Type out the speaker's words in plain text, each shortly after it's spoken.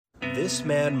This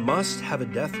man must have a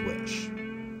death wish.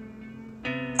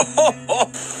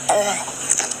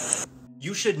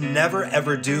 You should never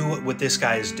ever do what this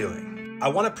guy is doing. I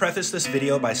want to preface this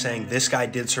video by saying this guy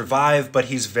did survive, but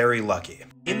he's very lucky.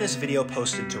 In this video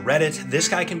posted to Reddit, this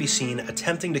guy can be seen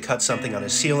attempting to cut something on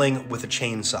his ceiling with a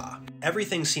chainsaw.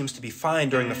 Everything seems to be fine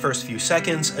during the first few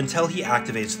seconds until he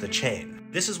activates the chain.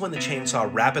 This is when the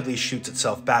chainsaw rapidly shoots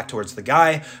itself back towards the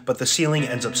guy, but the ceiling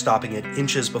ends up stopping it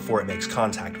inches before it makes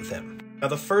contact with him. Now,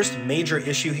 the first major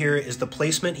issue here is the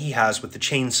placement he has with the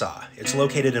chainsaw. It's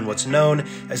located in what's known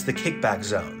as the kickback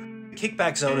zone. The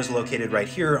kickback zone is located right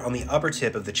here on the upper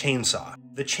tip of the chainsaw.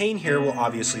 The chain here will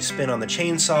obviously spin on the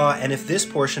chainsaw, and if this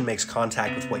portion makes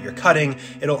contact with what you're cutting,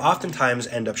 it'll oftentimes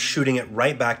end up shooting it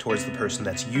right back towards the person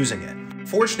that's using it.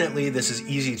 Fortunately, this is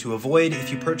easy to avoid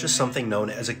if you purchase something known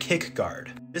as a kick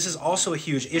guard. This is also a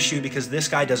huge issue because this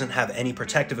guy doesn't have any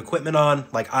protective equipment on,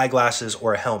 like eyeglasses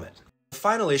or a helmet. The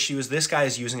final issue is this guy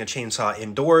is using a chainsaw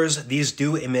indoors. These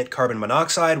do emit carbon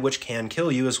monoxide, which can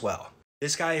kill you as well.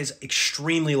 This guy is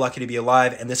extremely lucky to be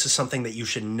alive, and this is something that you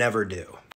should never do.